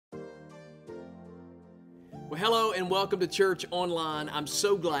Well, hello and welcome to Church Online. I'm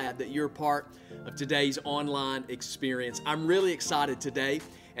so glad that you're part of today's online experience. I'm really excited today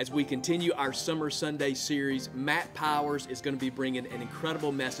as we continue our Summer Sunday series. Matt Powers is going to be bringing an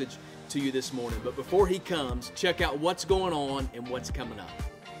incredible message to you this morning. But before he comes, check out what's going on and what's coming up.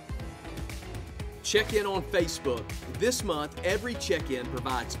 Check in on Facebook. This month, every check-in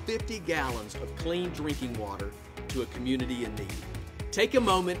provides 50 gallons of clean drinking water to a community in need. Take a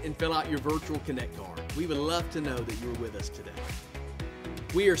moment and fill out your virtual Connect card. We would love to know that you're with us today.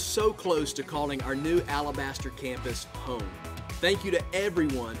 We are so close to calling our new Alabaster campus home. Thank you to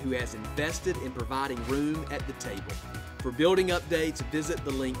everyone who has invested in providing room at the table. For building updates, visit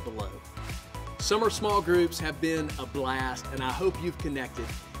the link below. Summer small groups have been a blast, and I hope you've connected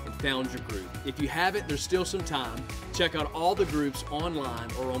and found your group. If you haven't, there's still some time. Check out all the groups online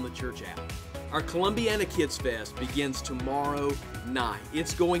or on the church app. Our Columbiana Kids Fest begins tomorrow night.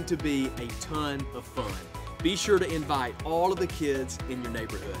 It's going to be a ton of fun. Be sure to invite all of the kids in your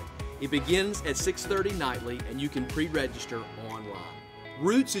neighborhood. It begins at 6:30 nightly, and you can pre-register online.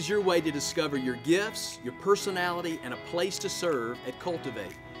 Roots is your way to discover your gifts, your personality, and a place to serve at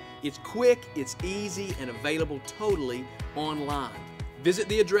Cultivate. It's quick, it's easy, and available totally online. Visit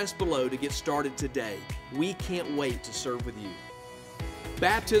the address below to get started today. We can't wait to serve with you.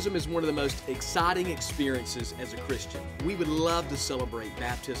 Baptism is one of the most exciting experiences as a Christian. We would love to celebrate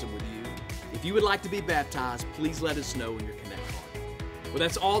baptism with you. If you would like to be baptized, please let us know in your Connect card. Well,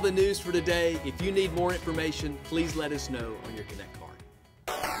 that's all the news for today. If you need more information, please let us know on your Connect card.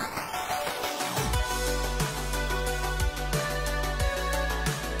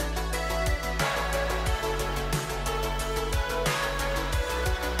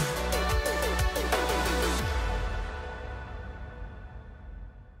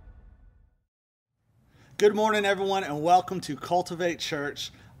 Good morning, everyone, and welcome to Cultivate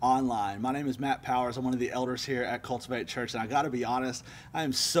Church Online. My name is Matt Powers. I'm one of the elders here at Cultivate Church, and I got to be honest, I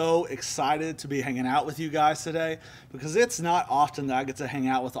am so excited to be hanging out with you guys today because it's not often that I get to hang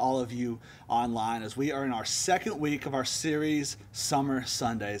out with all of you online as we are in our second week of our series, Summer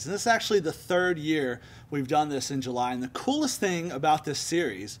Sundays. And this is actually the third year we've done this in July, and the coolest thing about this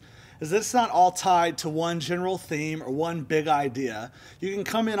series is that it's not all tied to one general theme or one big idea. You can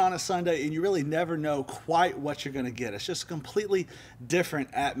come in on a Sunday and you really never know quite what you're going to get. It's just a completely different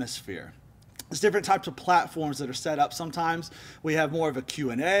atmosphere. There's different types of platforms that are set up. Sometimes we have more of a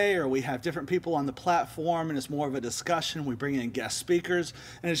Q&A, or we have different people on the platform and it's more of a discussion. We bring in guest speakers,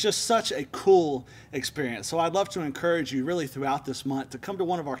 and it's just such a cool experience. So I'd love to encourage you really throughout this month to come to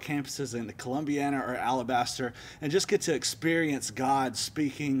one of our campuses in Columbiana or Alabaster and just get to experience God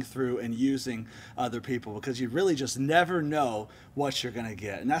speaking through and using other people, because you really just never know what you're going to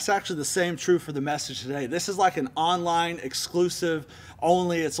get. And that's actually the same true for the message today. This is like an online exclusive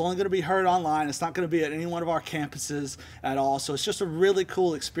only. It's only going to be heard online. It's not going to be at any one of our campuses at all. So it's just a really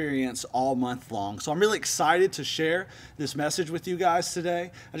cool experience all month long. So I'm really excited to share this message with you guys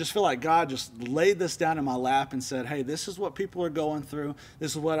today. I just feel like God just laid this down in my lap and said, hey, this is what people are going through.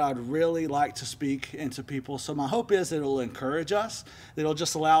 This is what I'd really like to speak into people. So my hope is that it'll encourage us, that it'll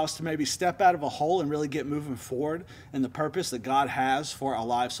just allow us to maybe step out of a hole and really get moving forward in the purpose that God has for our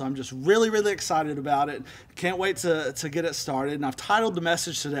lives. So I'm just really, really excited about it. Can't wait to get it started. And I've titled the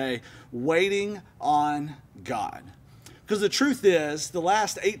message today, Waiting on God. Because the truth is, the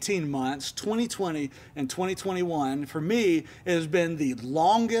last 18 months, 2020 and 2021, for me, it has been the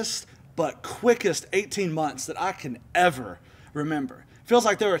longest but quickest 18 months that I can ever remember. It feels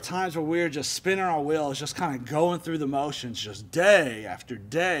like there were times where we were just spinning our wheels, just kind of going through the motions, just day after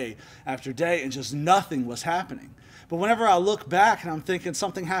day after day, and just nothing was happening. But whenever I look back and I'm thinking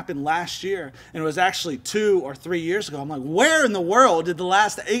something happened last year, and it was actually 2 or 3 years ago, I'm like, where in the world did the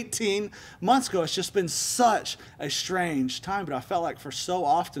last 18 months go? It's just been such a strange time, but I felt like for so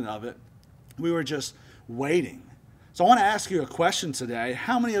often of it, we were just waiting. So I want to ask you a question today.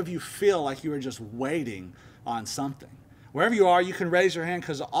 How many of you feel like you are just waiting on something? Wherever you are, you can raise your hand,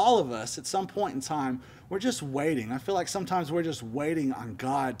 because all of us at some point in time, we're just waiting. I feel like sometimes we're just waiting on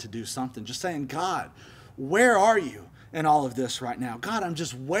God to do something, just saying, God, where are you in all of this right now? God, I'm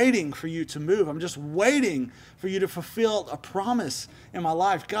just waiting for you to move. I'm just waiting for you to fulfill a promise in my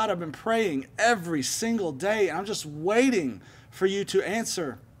life. God, I've been praying every single day, and I'm just waiting for you to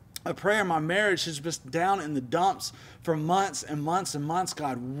answer a prayer. My marriage has been down in the dumps for months and months and months.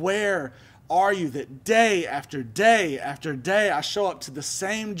 God, where are you? That day after day after day, I show up to the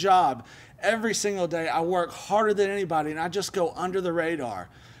same job every single day. I work harder than anybody, and I just go under the radar,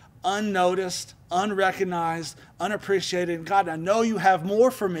 unnoticed, unrecognized, unappreciated. And God, I know you have more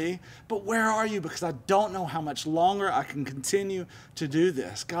for me, but where are you? Because I don't know how much longer I can continue to do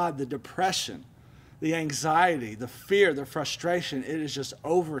this. God, the depression, the anxiety, the fear, the frustration, it is just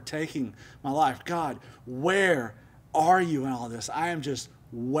overtaking my life. God, where are you in all this? I am just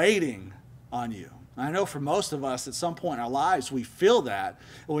waiting on you. I know for most of us, at some point in our lives, we feel that,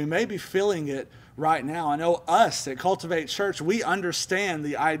 and we may be feeling it right now. I know us at Cultivate Church, we understand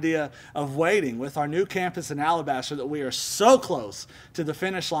the idea of waiting. With our new campus in Alabaster that we are so close to the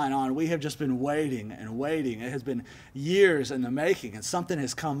finish line on, we have just been waiting and waiting. It has been years in the making, and something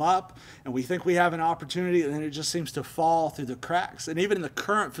has come up, and we think we have an opportunity, and then it just seems to fall through the cracks. And even in the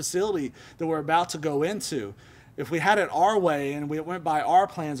current facility that we're about to go into, if we had it our way and we went by our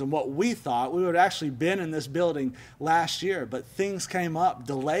plans and what we thought, we would have actually been in this building last year. But things came up,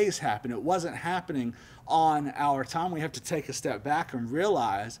 delays happened. It wasn't happening on our time. We have to take a step back and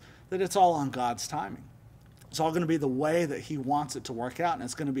realize that it's all on God's timing. It's all going to be the way that he wants it to work out, and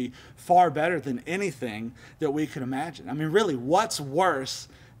it's going to be far better than anything that we could imagine. I mean, really, what's worse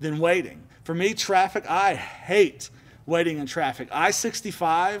than waiting? For me, traffic, I hate waiting in traffic.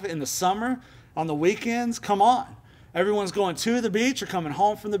 I-65 in the summer, on the weekends, come on. Everyone's going to the beach or coming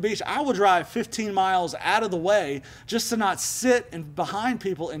home from the beach. I will drive 15 miles out of the way just to not sit behind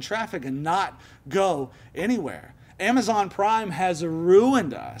people in traffic and not go anywhere. Amazon Prime has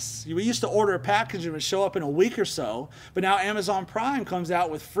ruined us. We used to order a package and it would show up in a week or so, but now Amazon Prime comes out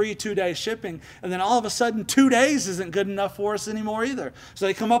with free 2-day shipping, and then all of a sudden 2 days isn't good enough for us anymore either. So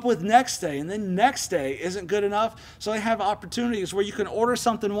they come up with next day, and then next day isn't good enough, so they have opportunities where you can order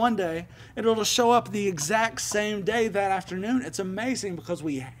something one day and it'll show up the exact same day that afternoon. It's amazing because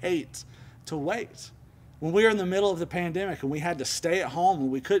we hate to wait. When we were in the middle of the pandemic and we had to stay at home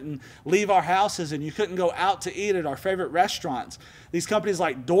and we couldn't leave our houses and you couldn't go out to eat at our favorite restaurants, these companies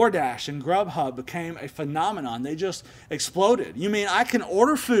like DoorDash and Grubhub became a phenomenon. They just exploded. You mean I can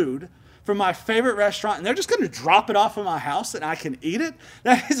order food from my favorite restaurant and they're just going to drop it off at my house and I can eat it?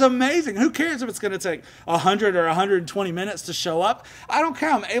 That is amazing. Who cares if it's going to take 100 or 120 minutes to show up? I don't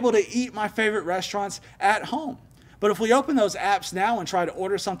care. I'm able to eat my favorite restaurants at home. But if we open those apps now and try to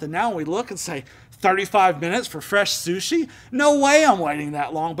order something now and we look and say 35 minutes for fresh sushi, no way I'm waiting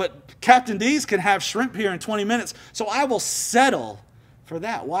that long. But Captain D's can have shrimp here in 20 minutes, so I will settle for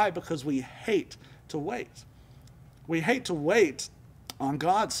that. Why? Because we hate to wait. We hate to wait on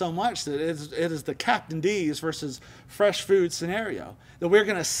God so much that it is the Captain D's versus fresh food scenario, that we're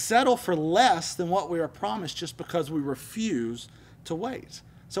going to settle for less than what we are promised just because we refuse to wait.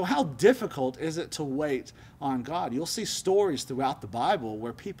 So how difficult is it to wait on God? You'll see stories throughout the Bible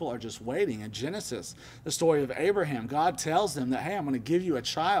where people are just waiting. In Genesis, the story of Abraham, God tells them that, hey, I'm going to give you a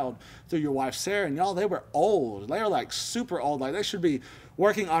child through your wife Sarah. And y'all, they were old. They were like super old. Like they should be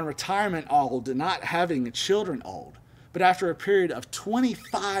working on retirement old and not having children old. But after a period of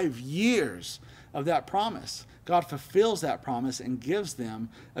 25 years of that promise, God fulfills that promise and gives them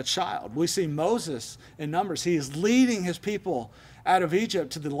a child. We see Moses in Numbers. He is leading his people out of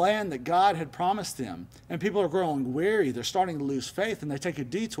Egypt to the land that God had promised them. And people are growing weary. They're starting to lose faith, and they take a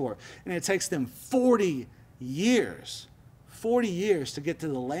detour. And it takes them 40 years to get to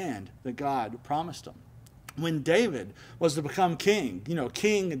the land that God promised them. When David was to become king,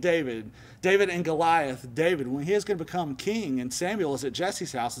 King David and Goliath, when he was going to become king, and Samuel was at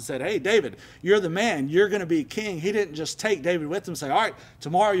Jesse's house and said, hey, David, you're the man, you're going to be king. He didn't just take David with him and say, all right,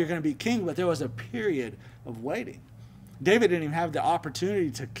 tomorrow you're going to be king, but there was a period of waiting. David didn't even have the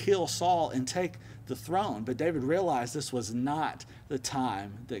opportunity to kill Saul and take the throne, but David realized this was not the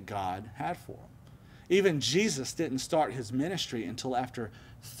time that God had for him. Even Jesus didn't start his ministry until after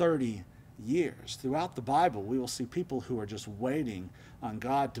 30 years. Throughout the Bible, we will see people who are just waiting on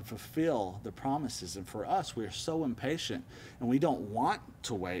God to fulfill the promises. And for us, we are so impatient and we don't want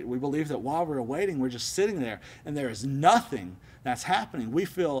to wait. We believe that while we're waiting, we're just sitting there and there is nothing that's happening. We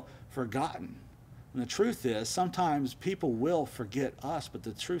feel forgotten. And the truth is, sometimes people will forget us, but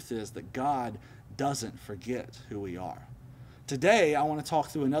the truth is that God doesn't forget who we are. Today, I want to talk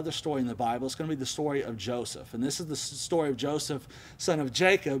through another story in the Bible. It's going to be the story of Joseph. And this is the story of Joseph, son of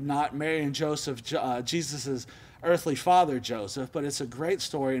Jacob, not Mary and Joseph, Jesus' earthly father, Joseph. But it's a great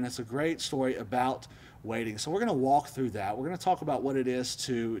story, and it's a great story about waiting. So we're going to walk through that. We're going to talk about what it is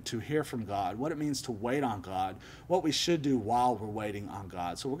to hear from God, what it means to wait on God, what we should do while we're waiting on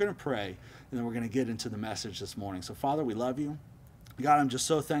God. So we're going to pray, and then we're going to get into the message this morning. So Father, we love you. God, I'm just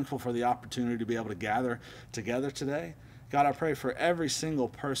so thankful for the opportunity to be able to gather together today. God, I pray for every single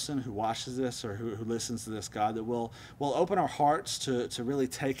person who watches this or who listens to this, God, that we'll open our hearts to really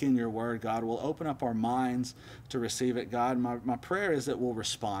take in your word, God. We'll open up our minds to receive it, God. My prayer is that we'll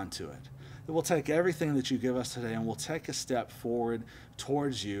respond to it. that we'll take everything that you give us today and we'll take a step forward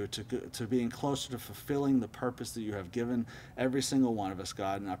towards you to being closer to fulfilling the purpose that you have given every single one of us,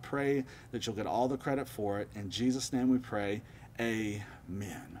 God. And I pray that you'll get all the credit for it. In Jesus' name we pray,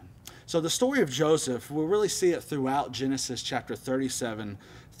 amen. So the story of Joseph, we'll really see it throughout Genesis chapter 37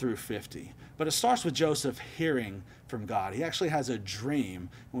 through 50. But it starts with Joseph hearing from God. He actually has a dream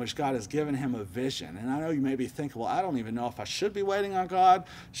in which God has given him a vision. And I know you may be thinking, well, I don't even know if I should be waiting on God.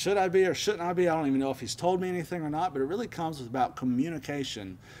 Should I be or shouldn't I be? I don't even know if he's told me anything or not. But it really comes about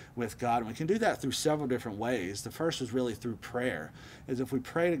communication with God. And we can do that through several different ways. The first is really through prayer, is if we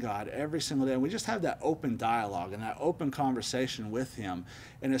pray to God every single day and we just have that open dialogue and that open conversation with him.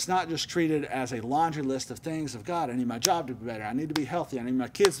 And it's not just treated as a laundry list of things of God. I need my job to be better. I need to be healthy. I need my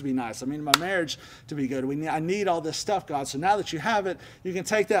kids to be nice. I need my marriage to be good. I need all this stuff, God. So now that you have it, you can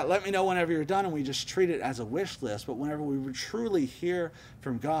take that. Let me know whenever you're done. And we just treat it as a wish list. But whenever we would truly hear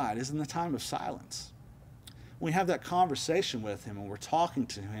from God is in the time of silence. We have that conversation with him and we're talking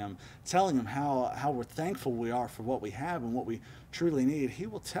to him, telling him how we're thankful we are for what we have and what we truly need. He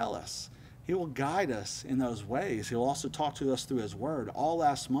will tell us. He will guide us in those ways. He'll also talk to us through his word. All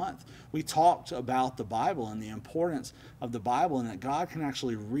last month, we talked about the Bible and the importance of the Bible and that God can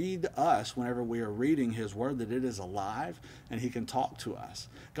actually read us whenever we are reading his word, that it is alive and he can talk to us.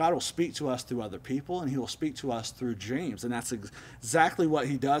 God will speak to us through other people and he will speak to us through dreams. And that's exactly what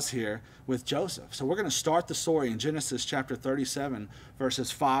he does here with Joseph. So we're going to start the story in Genesis chapter 37,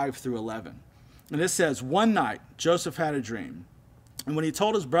 verses 5 through 11. And it says, one night Joseph had a dream. And when he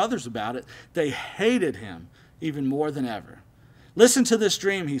told his brothers about it, they hated him even more than ever. Listen to this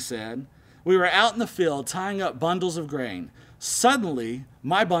dream, he said. We were out in the field tying up bundles of grain. Suddenly,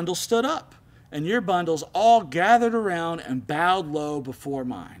 my bundle stood up, and your bundles all gathered around and bowed low before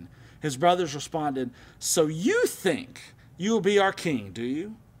mine. His brothers responded, so you think you will be our king, do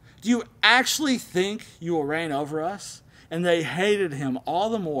you? Do you actually think you will reign over us? And they hated him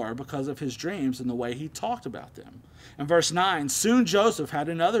all the more because of his dreams and the way he talked about them. In verse 9, soon Joseph had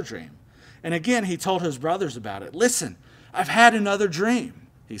another dream. And again, he told his brothers about it. Listen, I've had another dream,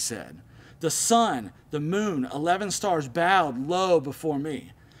 he said. The sun, the moon, 11 stars bowed low before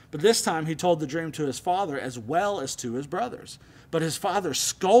me. But this time he told the dream to his father as well as to his brothers. But his father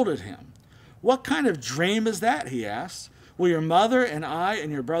scolded him. What kind of dream is that, he asked. Will your mother and I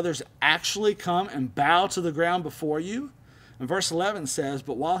and your brothers actually come and bow to the ground before you? And verse 11 says,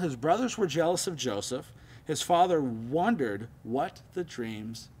 but while his brothers were jealous of Joseph, his father wondered what the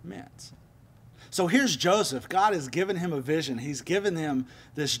dreams meant. So here's Joseph. God has given him a vision. He's given him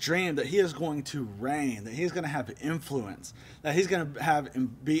this dream that he is going to reign, that he's going to have influence, that he's going to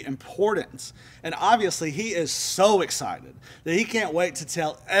be importance. And obviously he is so excited that he can't wait to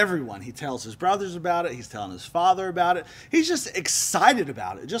tell everyone. He tells his brothers about it. He's telling his father about it. He's just excited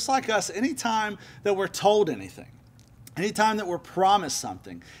about it. Just like us, anytime that we're told anything. Anytime that we're promised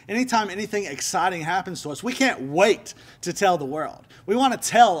something, anytime anything exciting happens to us, we can't wait to tell the world. We want to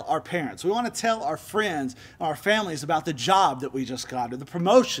tell our parents. We want to tell our friends, our families about the job that we just got or the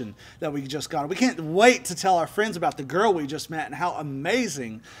promotion that we just got. We can't wait to tell our friends about the girl we just met and how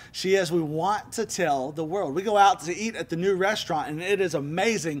amazing she is. We want to tell the world. We go out to eat at the new restaurant and it is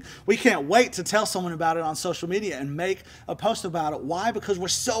amazing. We can't wait to tell someone about it on social media and make a post about it. Why? Because we're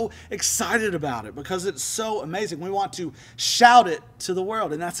so excited about it, because it's so amazing. We want to shout it to the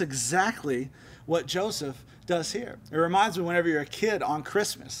world. And that's exactly what Joseph does here. It reminds me whenever you're a kid on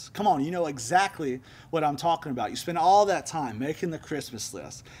Christmas. Come on, you know exactly what I'm talking about. You spend all that time making the Christmas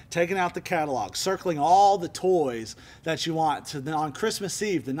list, taking out the catalog, circling all the toys that you want. To then on Christmas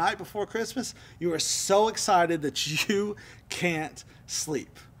Eve, the night before Christmas, you are so excited that you can't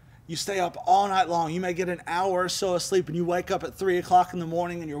sleep. You stay up all night long. You may get an hour or so of sleep and you wake up at 3 o'clock in the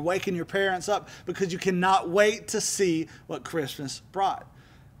morning and you're waking your parents up because you cannot wait to see what Christmas brought.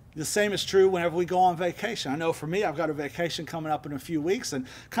 The same is true whenever we go on vacation. I know for me, I've got a vacation coming up in a few weeks and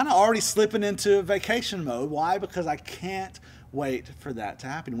kind of already slipping into vacation mode. Why? Because I can't wait for that to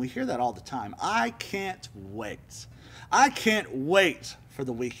happen. We hear that all the time. I can't wait. I can't wait for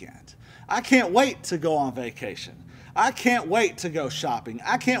the weekend. I can't wait to go on vacation. I can't wait to go shopping.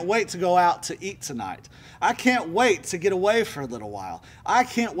 I can't wait to go out to eat tonight. I can't wait to get away for a little while. I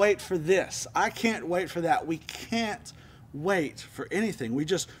can't wait for this. I can't wait for that. We can't wait for anything. We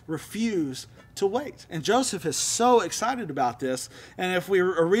just refuse to wait. And Joseph is so excited about this. And if we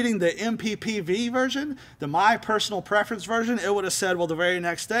were reading the MPPV version, the My Personal Preference version, it would have said, well, the very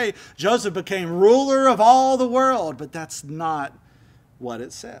next day, Joseph became ruler of all the world. But that's not what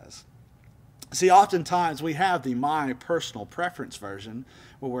it says. See, oftentimes we have the my personal preference version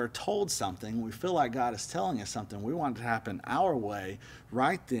where we're told something, we feel like God is telling us something, we want it to happen our way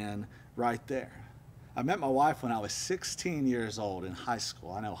right then, right there. I met my wife when I was 16 years old in high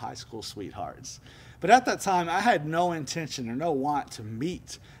school. I know, high school sweethearts. But at that time, I had no intention or no want to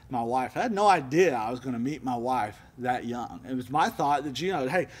meet my wife. I had no idea I was going to meet my wife that young. It was my thought that,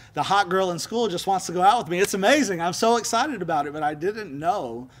 hey, the hot girl in school just wants to go out with me. It's amazing. I'm so excited about it, but I didn't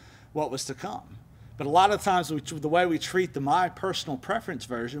know what was to come. But a lot of times the way we treat the my personal preference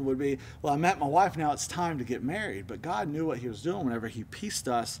version would be, well, I met my wife, now it's time to get married. But God knew what he was doing whenever he pieced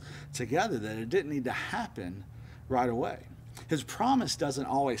us together, that it didn't need to happen right away. His promise doesn't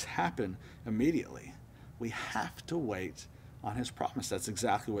always happen immediately. We have to wait on his promise. That's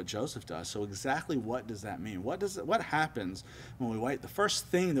exactly what Joseph does. So exactly what does that mean? What happens when we wait? The first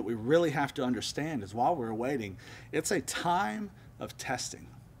thing that we really have to understand is while we're waiting, it's a time of testing.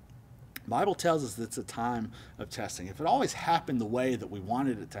 The Bible tells us that it's a time of testing. If it always happened the way that we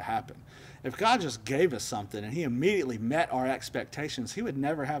wanted it to happen, if God just gave us something and he immediately met our expectations, he would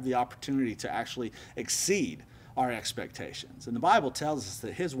never have the opportunity to actually exceed our expectations. And the Bible tells us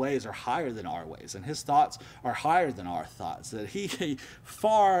that his ways are higher than our ways and his thoughts are higher than our thoughts, that he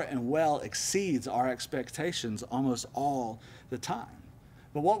far and well exceeds our expectations almost all the time.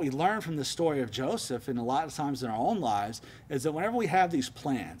 But what we learn from the story of Joseph, and a lot of times in our own lives, is that whenever we have these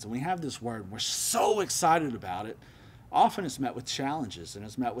plans and we have this word, we're so excited about it, often it's met with challenges and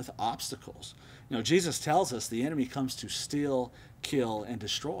it's met with obstacles. Jesus tells us the enemy comes to steal, kill, and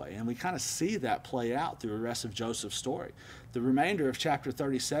destroy. And we kind of see that play out through the rest of Joseph's story. The remainder of chapter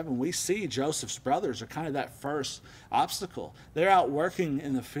 37, we see Joseph's brothers are kind of that first obstacle. They're out working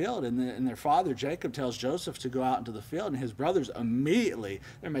in the field, and their father Jacob tells Joseph to go out into the field, and his brothers immediately,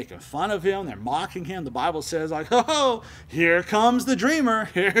 they're making fun of him, they're mocking him. The Bible says, like, oh, here comes the dreamer,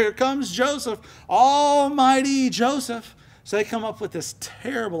 here comes Joseph, almighty Joseph. So they come up with this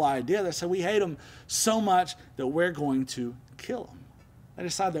terrible idea. They say, we hate him so much that we're going to kill him. They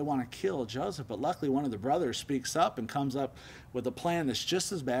decide they want to kill Joseph, but luckily one of the brothers speaks up and comes up with a plan that's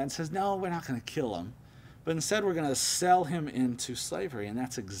just as bad and says, no, we're not going to kill him, but instead we're going to sell him into slavery. And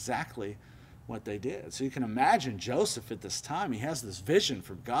that's exactly what they did. So you can imagine Joseph at this time, he has this vision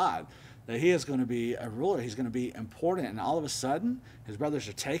from God that he is going to be a ruler, he's going to be important, and all of a sudden his brothers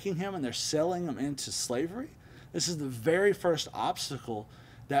are taking him and they're selling him into slavery. This is the very first obstacle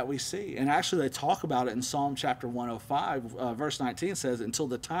that we see. And actually they talk about it in Psalm chapter 105, verse 19 says, until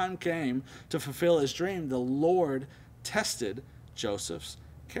the time came to fulfill his dream, the Lord tested Joseph's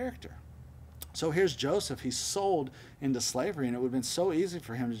character. So here's Joseph, he's sold into slavery, and it would have been so easy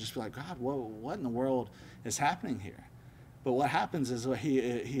for him to just be like, God, what in the world is happening here? But what happens is he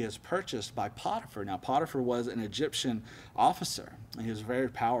is purchased by Potiphar. Now, Potiphar was an Egyptian officer, and he was a very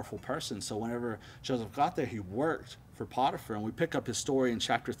powerful person. So whenever Joseph got there, he worked for Potiphar. And we pick up his story in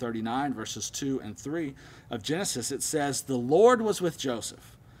chapter 39, verses 2 and 3 of Genesis. It says, the Lord was with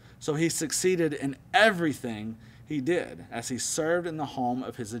Joseph, so he succeeded in everything he did as he served in the home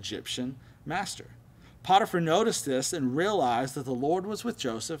of his Egyptian master. Potiphar noticed this and realized that the Lord was with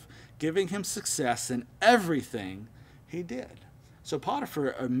Joseph, giving him success in everything he did. So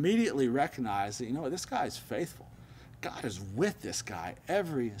Potiphar immediately recognized that, this guy is faithful. God is with this guy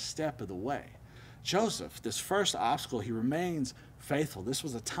every step of the way. Joseph, this first obstacle, he remains faithful. This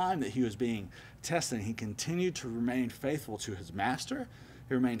was a time that he was being tested, and he continued to remain faithful to his master.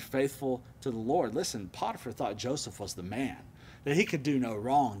 He remained faithful to the Lord. Listen, Potiphar thought Joseph was the man, that he could do no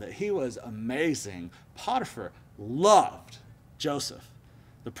wrong, that he was amazing. Potiphar loved Joseph.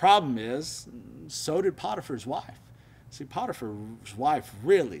 The problem is, so did Potiphar's wife. See, Potiphar's wife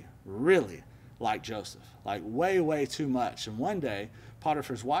really, really liked Joseph, like way, way too much. And one day,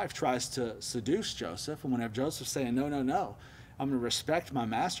 Potiphar's wife tries to seduce Joseph, and whenever Joseph's saying, no, I'm going to respect my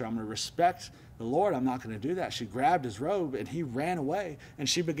master, I'm going to respect the Lord, I'm not going to do that, she grabbed his robe and he ran away, and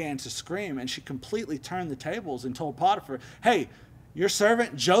she began to scream, and she completely turned the tables and told Potiphar, hey, your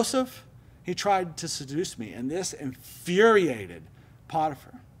servant Joseph, he tried to seduce me. And this infuriated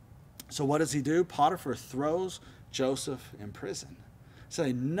Potiphar. So what does he do? Potiphar throws Joseph in prison. So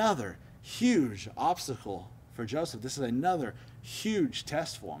another huge obstacle for Joseph. This is another huge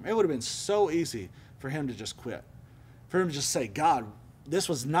test for him. It would have been so easy for him to just quit, for him to just say, God, this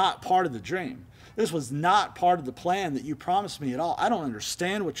was not part of the dream. This was not part of the plan that you promised me at all. I don't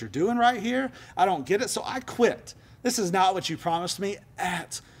understand what you're doing right here. I don't get it, so I quit. This is not what you promised me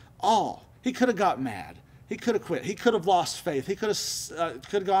at all. He could have got mad. He could have quit. He could have lost faith. He could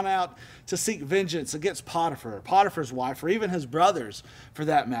have gone out to seek vengeance against Potiphar, Potiphar's wife, or even his brothers for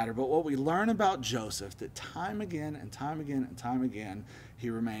that matter. But what we learn about Joseph, that time again and time again and time again, he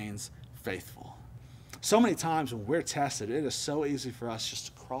remains faithful. So many times when we're tested, it is so easy for us just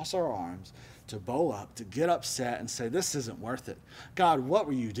to cross our arms, to bow up, to get upset and say, this isn't worth it. God, what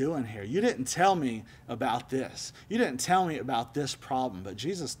were you doing here? You didn't tell me about this. You didn't tell me about this problem. But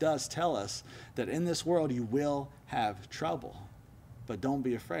Jesus does tell us that in this world you will have trouble. But don't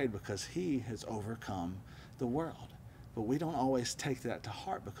be afraid, because he has overcome the world. But we don't always take that to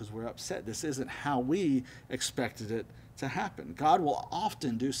heart because we're upset. This isn't how we expected it to happen. God will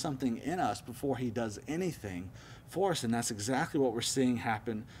often do something in us before he does anything for us, and that's exactly what we're seeing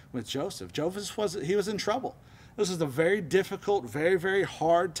happen with Joseph. Joseph was in trouble. This was a very difficult, very, very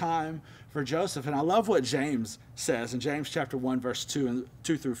hard time for Joseph. And I love what James says in James chapter 1, verse 2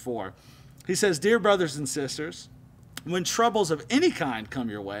 through 4. He says, "Dear brothers and sisters, when troubles of any kind come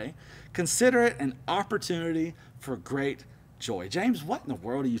your way, consider it an opportunity for great joy." James, what in the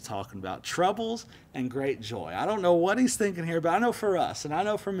world are you talking about? Troubles and great joy. I don't know what he's thinking here, but I know for us, and I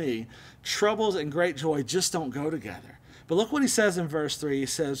know for me, troubles and great joy just don't go together. But look what he says in verse 3. He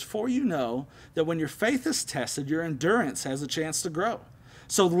says, "For you know that when your faith is tested, your endurance has a chance to grow.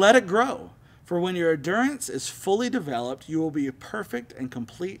 So let it grow. For when your endurance is fully developed, you will be perfect and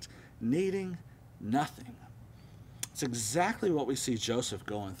complete, needing nothing." It's exactly what we see Joseph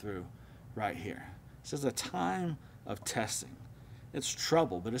going through right here. This is a time of testing. It's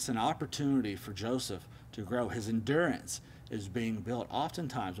trouble, but it's an opportunity for Joseph to grow. His endurance is being built.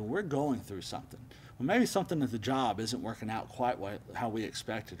 Oftentimes, when we're going through something, well, maybe something at the job isn't working out quite how we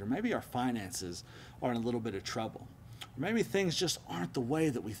expected, or maybe our finances are in a little bit of trouble, or maybe things just aren't the way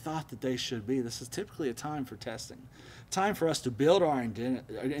that we thought that they should be. This is typically a time for testing, a time for us to build our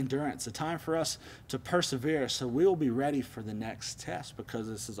endurance, a time for us to persevere so we will be ready for the next test, because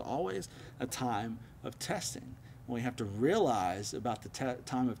this is always a time of testing. What we have to realize about the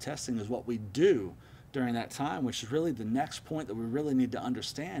time of testing is what we do during that time, which is really the next point that we really need to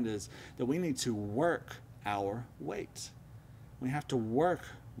understand, is that we need to work our wait. We have to work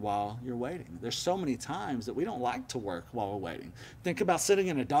while you're waiting. There's so many times that we don't like to work while we're waiting. Think about sitting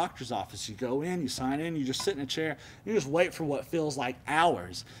in a doctor's office. You go in, you sign in, you just sit in a chair, you just wait for what feels like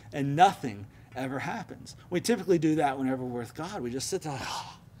hours, and nothing ever happens. We typically do that whenever we're with God. We just sit there like,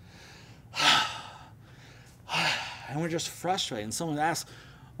 and we're just frustrated. And someone asks,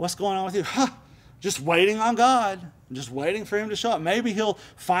 "What's going on with you?" Just waiting on God. I'm just waiting for him to show up. Maybe he'll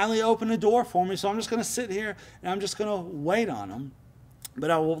finally open the door for me, so I'm just going to sit here and I'm just going to wait on him.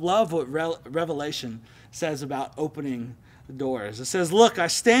 But I love what Revelation says about opening the doors. It says, "Look, I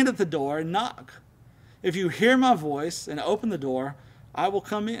stand at the door and knock. If you hear my voice and open the door, I will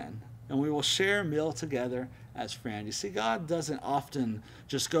come in, and we will share a meal together as friends." You see, God doesn't often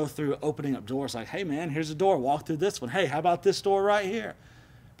just go through opening up doors like, "Hey man, here's a door, walk through this one. Hey, how about this door right here?"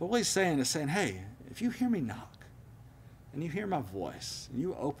 But what he's saying is saying, "Hey, if you hear me knock, and you hear my voice, and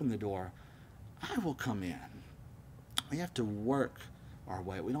you open the door, I will come in." We have to work our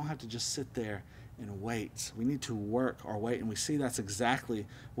way. We don't have to just sit there and wait. We need to work our way, and we see that's exactly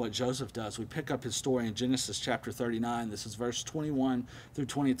what Joseph does. We pick up his story in Genesis chapter 39. This is verse 21 through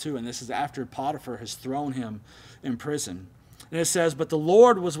 22, and this is after Potiphar has thrown him in prison. And it says, "But the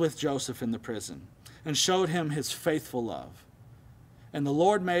Lord was with Joseph in the prison and showed him his faithful love. And the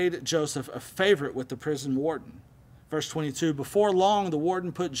Lord made Joseph a favorite with the prison warden." Verse 22, "Before long, the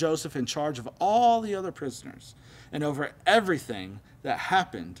warden put Joseph in charge of all the other prisoners and over everything that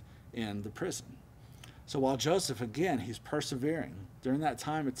happened in the prison." So while Joseph, again, he's persevering. During that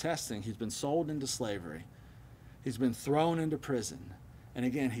time of testing, he's been sold into slavery. He's been thrown into prison. And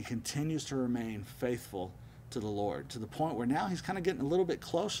again, he continues to remain faithful to the Lord, to the point where now he's kind of getting a little bit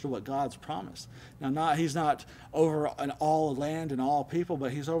closer to what God's promised. Now, he's not over all land and all people,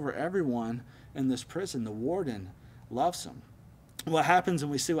 but he's over everyone in this prison. The warden loves him. What happens,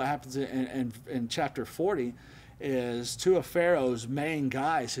 and we see what happens in chapter 40, is two of Pharaoh's main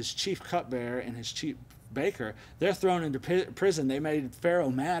guys, his chief cupbearer and his chief baker, they're thrown into prison. They made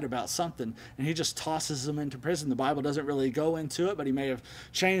Pharaoh mad about something, and he just tosses them into prison. The Bible doesn't really go into it, but he may have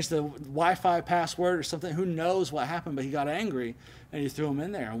changed the Wi-Fi password or something. Who knows what happened, but he got angry, and he threw them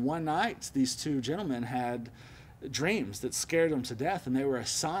in there. And one night, these two gentlemen had dreams that scared them to death, and they were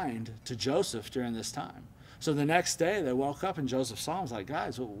assigned to Joseph during this time. So the next day, they woke up, and Joseph saw them. He was like,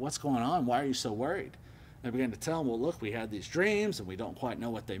 "Guys, what's going on? Why are you so worried?" They began to tell him, "Well, look, we had these dreams, and we don't quite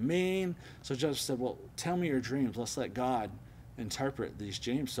know what they mean." So Joseph said, "Well, tell me your dreams. Let's let God interpret these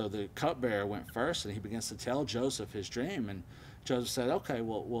dreams." So the cupbearer went first, and he begins to tell Joseph his dream. And Joseph said, "Okay,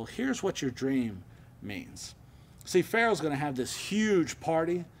 well, here's what your dream means. See, Pharaoh's going to have this huge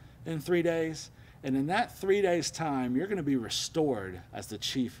party in 3 days, and in that 3 days' time, you're going to be restored as the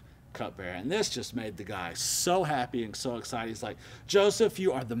chief cupbearer. And this just made the guy so happy and so excited. He's like, Joseph,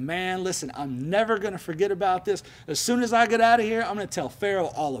 you are the man. Listen, I'm never going to forget about this. As soon as I get out of here, I'm going to tell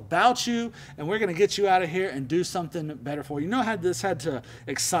Pharaoh all about you, and we're going to get you out of here and do something better for you. You know how this had to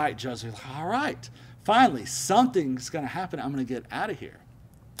excite Joseph. Like, all right, finally, something's going to happen. I'm going to get out of here.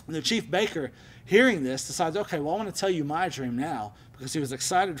 And the chief baker, hearing this, decides, okay, well, I want to tell you my dream now, because he was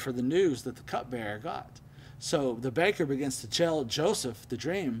excited for the news that the cupbearer got. So the baker begins to tell Joseph the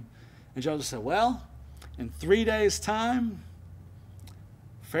dream. And Joseph said, well, in 3 days' time,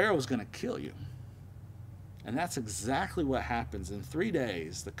 Pharaoh's going to kill you. And that's exactly what happens. In 3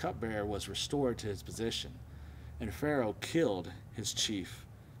 days, the cupbearer was restored to his position, and Pharaoh killed his chief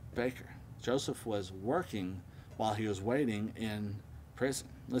baker. Joseph was working while he was waiting in prison.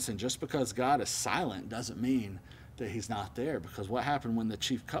 Listen, just because God is silent doesn't mean that he's not there, because what happened when the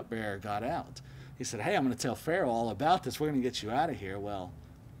chief cupbearer got out? He said, hey, I'm going to tell Pharaoh all about this. We're going to get you out of here. Well,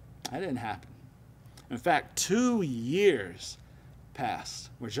 that didn't happen. In fact, 2 years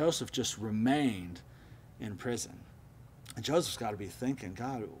passed where Joseph just remained in prison. And Joseph's got to be thinking,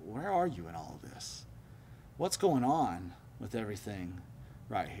 God, where are you in all of this? What's going on with everything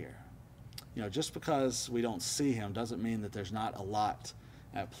right here? You know, just because we don't see him doesn't mean that there's not a lot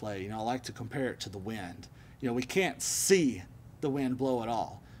at play. You know, I like to compare it to the wind. You know, we can't see the wind blow at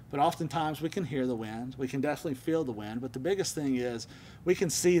all, but oftentimes we can hear the wind. We can definitely feel the wind, but the biggest thing is we can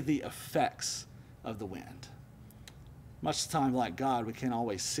see the effects of the wind. Much the time, like God, we can't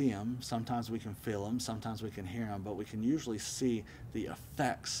always see him. Sometimes we can feel him, sometimes we can hear him, but we can usually see the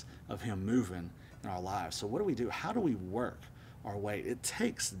effects of him moving in our lives. So what do? How do we work our way? It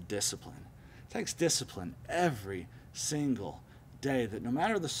takes discipline. It takes discipline every single day, that no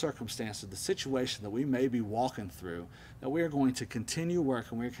matter the circumstances, the situation that we may be walking through, that we are going to continue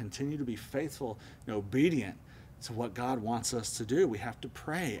working, we are continue to be faithful and obedient to what God wants us to do. We have to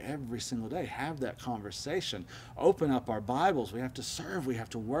pray every single day, have that conversation, open up our Bibles. We have to serve, we have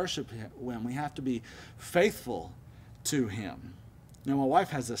to worship him, we have to be faithful to him. Now, my wife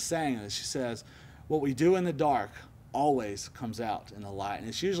has this saying that she says, what we do in the dark always comes out in the light. And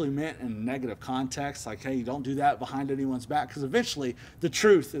it's usually meant in a negative context, like, hey, you don't do that behind anyone's back, because eventually the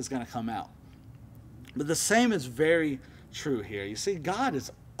truth is going to come out. But the same is very true here. You see, God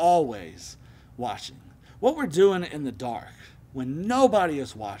is always watching. What we're doing in the dark, when nobody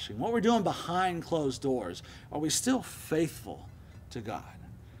is watching, what we're doing behind closed doors, are we still faithful to God?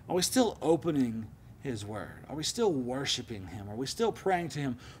 Are we still opening his word? Are we still worshiping him? Are we still praying to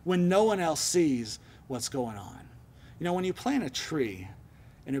him when no one else sees what's going on? You know, when you plant a tree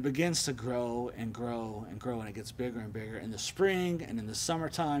and it begins to grow and grow and grow, and it gets bigger and bigger in the spring and in the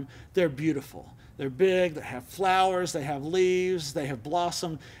summertime, they're beautiful. They're big, they have flowers, they have leaves, they have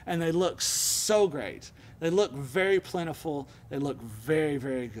blossom, and they look so great. They look very plentiful, they look very,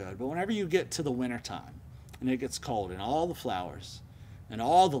 very good. But whenever you get to the wintertime and it gets cold and all the flowers and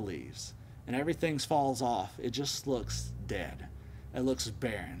all the leaves and everything falls off, it just looks dead. It looks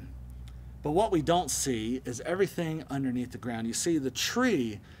barren. But what we don't see is everything underneath the ground. You see, the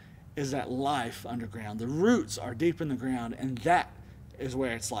tree is that life underground. The roots are deep in the ground, and that is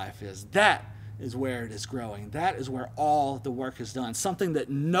where its life is. That is where it is growing. That is where all the work is done, something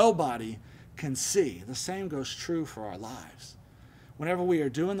that nobody can see. The same goes true for our lives. Whenever we are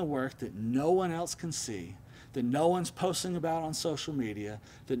doing the work that no one else can see, that no one's posting about on social media,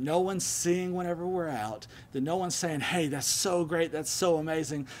 that no one's seeing whenever we're out, that no one's saying, hey, that's so great, that's so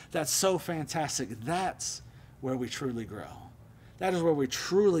amazing, that's so fantastic, that's where we truly grow. That is where we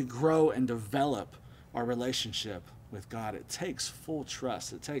truly grow and develop our relationship with God. It takes full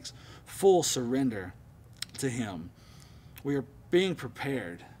trust. It takes full surrender to him. We are being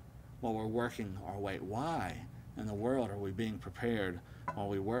prepared while we're working our way. Why in the world are we being prepared while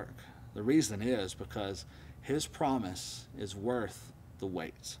we work? The reason is because his promise is worth the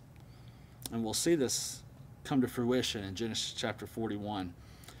wait. And we'll see this come to fruition in Genesis chapter 41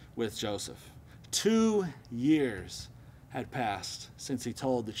 with Joseph. 2 years had passed since he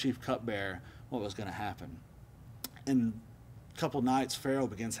told the chief cupbearer what was going to happen. In a couple nights, Pharaoh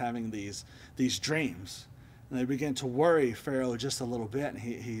begins having these dreams. And they begin to worry Pharaoh just a little bit, and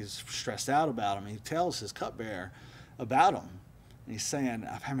he's stressed out about him. He tells his cupbearer about him. And he's saying,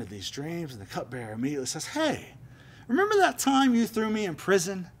 I've had these dreams. And the cupbearer immediately says, hey, remember that time you threw me in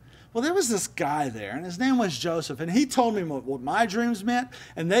prison? Well, there was this guy there, and his name was Joseph, and he told me what my dreams meant,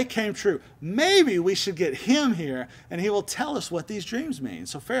 and they came true. Maybe we should get him here, and he will tell us what these dreams mean.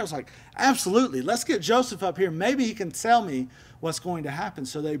 So Pharaoh's like, absolutely, let's get Joseph up here. Maybe he can tell me what's going to happen.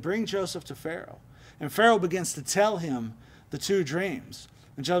 So they bring Joseph to Pharaoh, and Pharaoh begins to tell him the 2 dreams.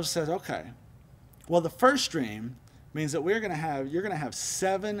 And Joseph says, okay, well, the first dream means that you're going to have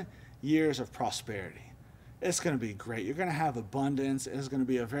 7 years of prosperity. It's going to be great. You're going to have abundance. It's going to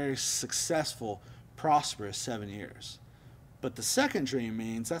be a very successful, prosperous 7 years. But the second dream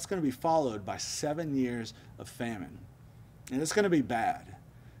means that's going to be followed by 7 years of famine. And it's going to be bad.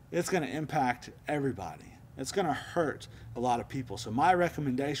 It's going to impact everybody. It's going to hurt a lot of people. So my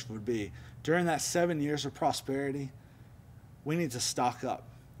recommendation would be, during that 7 years of prosperity, we need to stock up.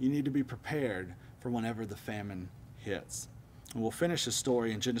 You need to be prepared for whenever the famine hits. And we'll finish the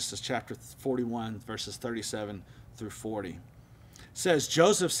story in Genesis chapter 41, verses 37 through 40. It says,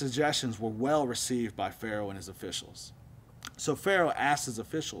 Joseph's suggestions were well received by Pharaoh and his officials. So Pharaoh asked his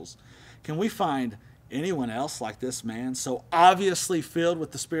officials, can we find anyone else like this man, so obviously filled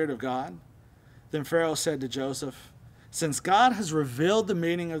with the Spirit of God? Then Pharaoh said to Joseph, since God has revealed the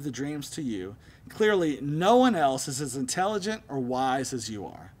meaning of the dreams to you, clearly no one else is as intelligent or wise as you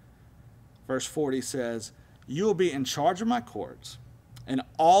are. Verse 40 says, you will be in charge of my courts, and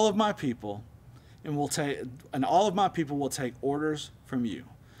all of my people will take orders from you.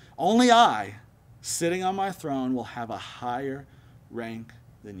 Only I, sitting on my throne, will have a higher rank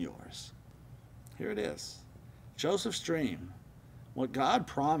than yours. Here it is. Joseph's dream, what God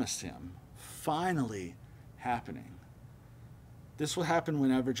promised him, finally happening. This will happen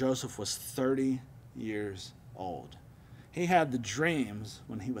whenever Joseph was 30 years old. He had the dreams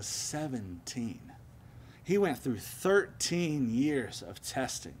when he was 17. He went through 13 years of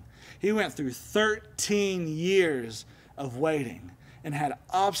testing. He went through 13 years of waiting and had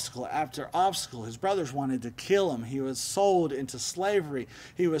obstacle after obstacle. His brothers wanted to kill him. He was sold into slavery.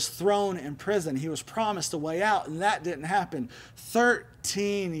 He was thrown in prison. He was promised a way out, and that didn't happen.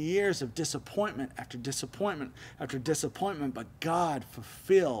 13 years of disappointment after disappointment after disappointment, but God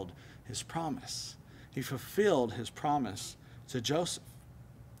fulfilled his promise. He fulfilled his promise to Joseph.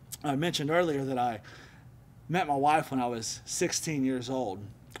 I mentioned earlier that I met my wife when I was 16 years old.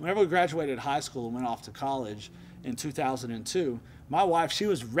 Whenever we graduated high school and went off to college in 2002, my wife, she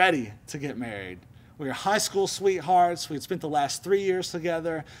was ready to get married. We were high school sweethearts. We had spent the last 3 years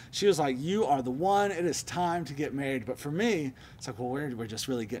together. She was like, you are the one. It is time to get married. But for me, it's like, well, we're just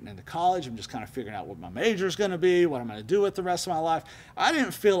really getting into college. I'm just kind of figuring out what my major is going to be, what I'm going to do with the rest of my life. I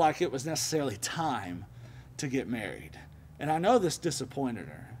didn't feel like it was necessarily time to get married. And I know this disappointed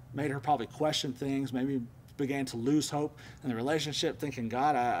her, made her probably question things, maybe began to lose hope in the relationship, thinking,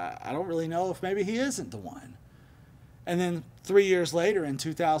 God, I don't really know if maybe he isn't the one. And then 3 years later, in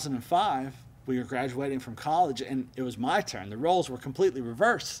 2005, we were graduating from college, and it was my turn. The roles were completely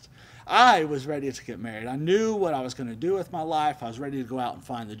reversed. I was ready to get married. I knew what I was going to do with my life. I was ready to go out and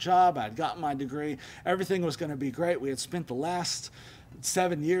find the job. I had gotten my degree. Everything was going to be great. We had spent the last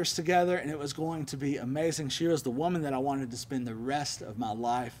 7 years together, and it was going to be amazing. She was the woman that I wanted to spend the rest of my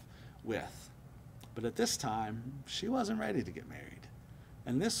life with. But at this time, she wasn't ready to get married.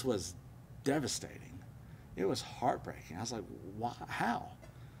 And this was devastating. It was heartbreaking. I was like, why? How?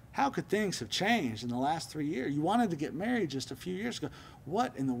 How could things have changed in the last 3 years? You wanted to get married just a few years ago.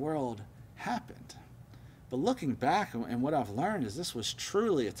 What in the world happened? But looking back, and what I've learned is this was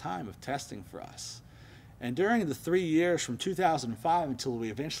truly a time of testing for us. And during the 3 years from 2005 until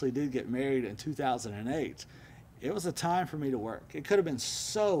we eventually did get married in 2008, it was a time for me to work. It could have been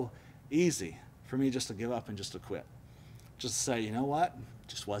so easy for me just to give up and just to quit. Just to say, you know what? It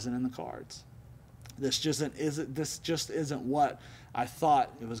just wasn't in the cards. This just isn't what I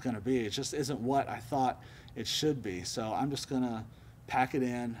thought it was going to be. It just isn't what I thought it should be. So I'm just going to pack it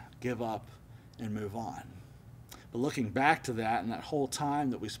in, give up, and move on. But looking back to that and that whole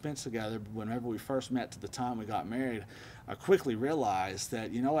time that we spent together, whenever we first met to the time we got married, I quickly realized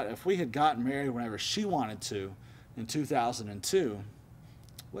that, you know what, if we had gotten married whenever she wanted to in 2002, it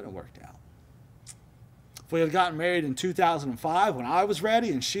wouldn't have worked out. If we had gotten married in 2005 when I was ready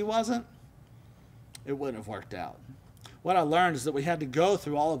and she wasn't, it wouldn't have worked out. What I learned is that we had to go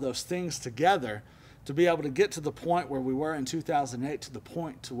through all of those things together to be able to get to the point where we were in 2008 to the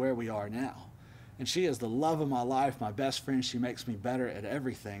point to where we are now. And she is the love of my life, my best friend. She makes me better at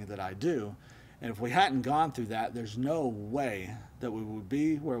everything that I do. And if we hadn't gone through that, there's no way that we would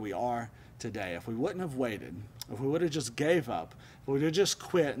be where we are today. If we wouldn't have waited, if we would have just gave up, if we would have just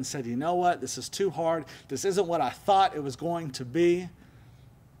quit and said, you know what, this is too hard, this isn't what I thought it was going to be,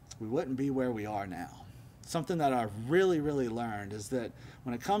 we wouldn't be where we are now. Something that I've really, really learned is that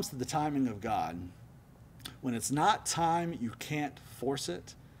when it comes to the timing of God, when it's not time, you can't force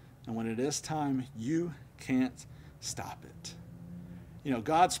it. And when it is time, you can't stop it. You know,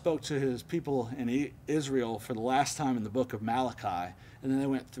 God spoke to his people in Israel for the last time in the book of Malachi, and then they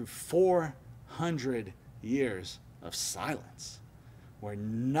went through 400 years of silence where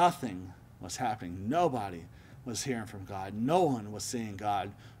nothing was happening. Nobody was hearing from God. No one was seeing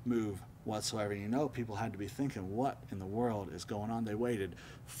God move whatsoever. You know, people had to be thinking, what in the world is going on? They waited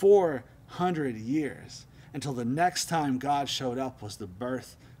 400 years until the next time God showed up was the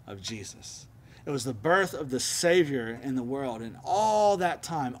birth of Jesus. It was the birth of the Savior in the world. And all that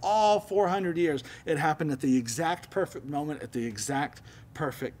time, all 400 years, it happened at the exact perfect moment, at the exact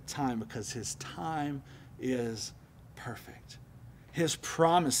perfect time, because his time is perfect. His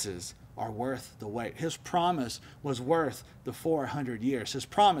promises are worth the wait. His promise was worth the 400 years. His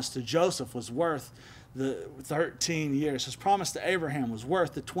promise to Joseph was worth the 13 years. His promise to Abraham was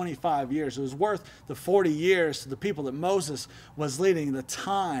worth the 25 years. It was worth the 40 years to the people that Moses was leading. The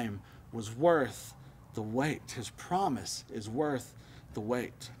time was worth the wait. His promise is worth the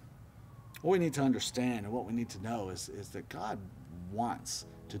wait. What we need to understand and what we need to know is that God wants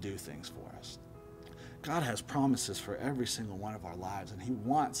to do things for us. God has promises for every single one of our lives, and he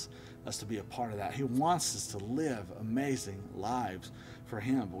wants us to be a part of that. He wants us to live amazing lives for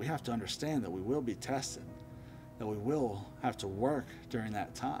him. But we have to understand that we will be tested, that we will have to work during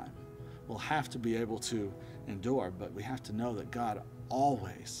that time. We'll have to be able to endure, but we have to know that God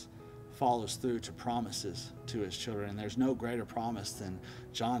always follows through to promises to his children. And there's no greater promise than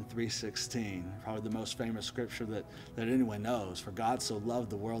John 3:16, probably the most famous scripture that anyone knows. For God so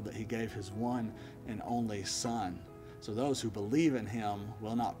loved the world that he gave his one and only Son. So those who believe in him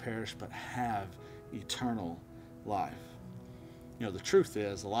will not perish but have eternal life. You know, the truth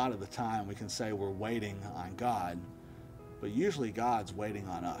is, a lot of the time we can say we're waiting on God, but usually God's waiting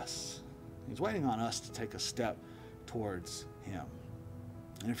on us. He's waiting on us to take a step towards him.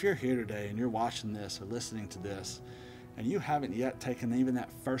 And if you're here today and you're watching this or listening to this and you haven't yet taken even that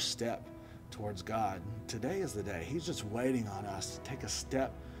first step towards God, today is the day. He's just waiting on us to take a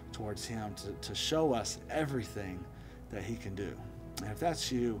step towards him, to show us everything that he can do. And if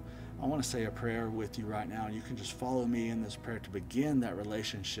that's you, I want to say a prayer with you right now, and you can just follow me in this prayer to begin that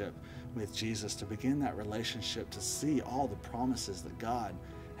relationship with Jesus, to begin that relationship, to see all the promises that God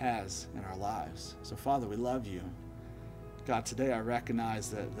has in our lives. So Father, we love you. God, today I recognize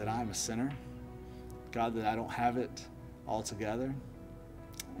that I'm a sinner. God, that I don't have it all together.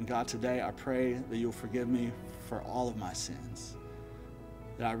 And God, today I pray that you'll forgive me for all of my sins.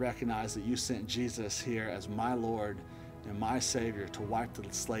 That I recognize that you sent Jesus here as my Lord and my Savior to wipe the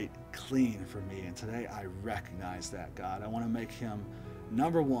slate clean for me. And today I recognize that, God. I want to make him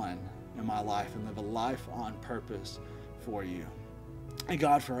number one in my life and live a life on purpose for you. And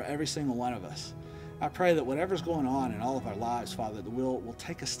God, for every single one of us, I pray that whatever's going on in all of our lives, Father, that we'll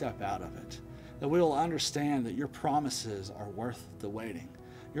take a step out of it, that we'll understand that your promises are worth the waiting.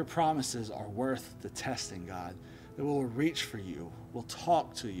 Your promises are worth the testing, God, that we'll reach for you, we'll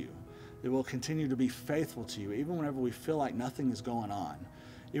talk to you, that we'll continue to be faithful to you, even whenever we feel like nothing is going on,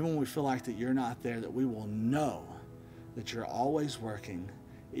 even when we feel like that you're not there, that we will know that you're always working,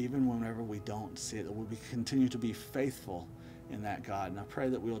 even whenever we don't see it, that we'll continue to be faithful in that, God. And I pray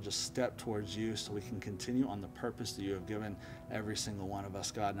that we'll just step towards you so we can continue on the purpose that you have given every single one of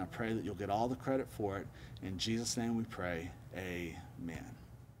us, God. And I pray that you'll get all the credit for it. In Jesus' name we pray, amen.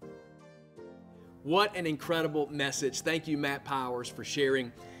 What an incredible message. Thank you, Matt Powers, for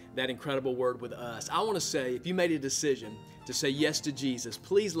sharing that incredible word with us. I want to say, if you made a decision to say yes to Jesus,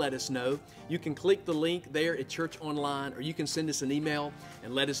 please let us know. You can click the link there at Church Online, or you can send us an email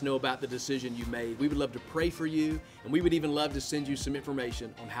and let us know about the decision you made. We would love to pray for you, and we would even love to send you some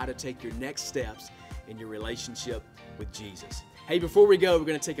information on how to take your next steps in your relationship with Jesus. Hey, before we go, we're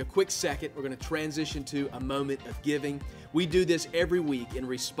going to take a quick second. We're going to transition to a moment of giving. We do this every week in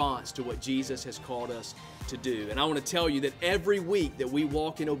response to what Jesus has called us to do. And I want to tell you that every week that we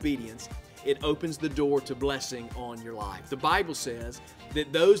walk in obedience, it opens the door to blessing on your life. The Bible says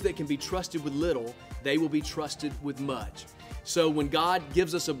that those that can be trusted with little, they will be trusted with much. So when God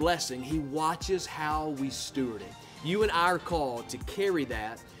gives us a blessing, he watches how we steward it. You and I are called to carry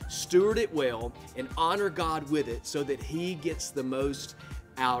that, steward it well, and honor God with it so that he gets the most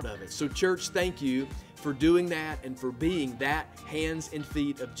out of it. So church, thank you for doing that and for being that hands and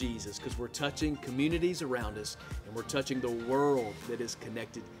feet of Jesus, because we're touching communities around us and we're touching the world that is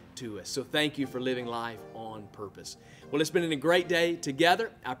connected to us. So thank you for living life on purpose. Well, it's been a great day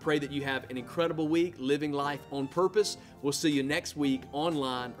together. I pray that you have an incredible week living life on purpose. We'll see you next week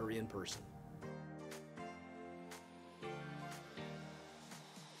online or in person.